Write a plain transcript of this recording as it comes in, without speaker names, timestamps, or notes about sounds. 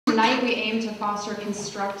Tonight, we aim to foster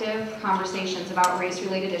constructive conversations about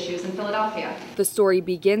race-related issues in Philadelphia. The story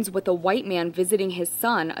begins with a white man visiting his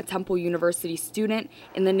son, a Temple University student,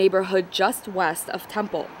 in the neighborhood just west of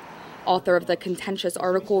Temple. Author of the contentious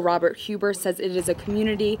article, Robert Huber, says it is a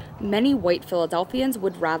community many white Philadelphians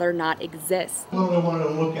would rather not exist. What I want to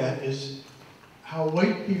look at is how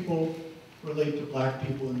white people relate to black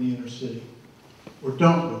people in the inner city, or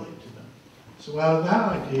don't relate to them. So out of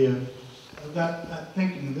that idea, that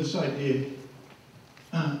thinking, this idea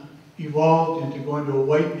evolved into going to a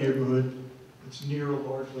white neighborhood that's near a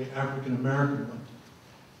largely African-American one,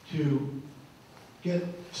 to get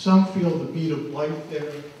some feel the beat of life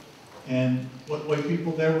there and what white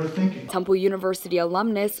people there were thinking. Temple University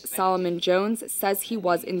alumnus Solomon Jones says he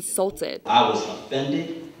was insulted. I was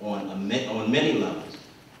offended on many levels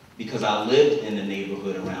because I lived in the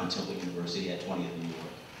neighborhood around Temple University at 20th and New York,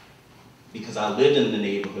 because I lived in the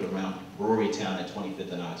neighborhood around Brewerytown at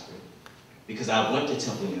 25th and Oxford, because I went to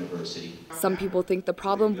Temple University. Some people think the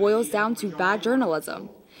problem boils down to bad journalism.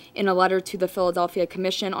 In a letter to the Philadelphia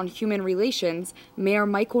Commission on Human Relations, Mayor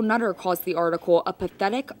Michael Nutter calls the article a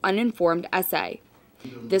pathetic, uninformed essay.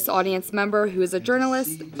 This audience member, who is a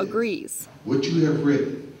journalist, agrees. What you have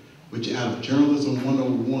written, which out of Journalism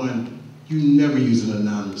 101, you never use an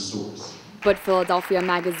anonymous source. But Philadelphia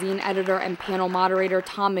Magazine editor and panel moderator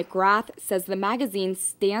Tom McGrath says the magazine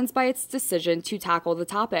stands by its decision to tackle the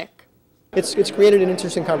topic. It's created an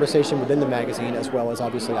interesting conversation within the magazine as well as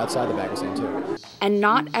obviously outside the magazine too. And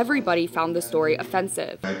not everybody found the story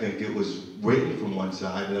offensive. I think it was written from one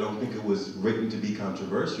side, and I don't think it was written to be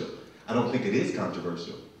controversial. I don't think it is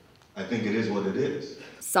controversial. I think it is what it is.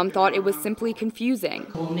 Some thought it was simply confusing.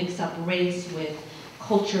 We'll mix up race with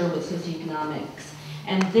culture, with socioeconomics.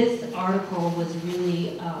 And this article was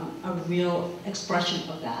really a real expression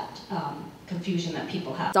of that confusion that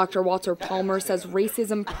people have. Dr. Walter Palmer says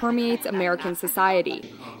racism permeates American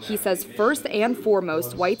society. He says first and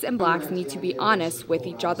foremost, whites and blacks need to be honest with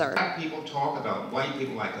each other. Black people talk about white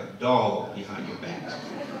people like a dog behind your back.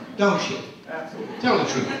 Don't you? Tell the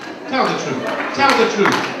truth. Tell the truth. Tell the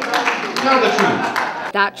truth. Tell the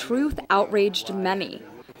truth. That truth outraged many.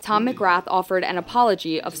 Tom McGrath offered an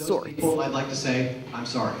apology of sorts. I'd like to say, I'm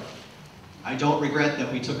sorry. I don't regret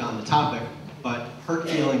that we took on the topic, but hurt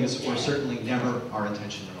feelings were certainly never our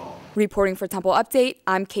intention at all. Reporting for Temple Update,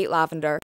 I'm Kate Lavender.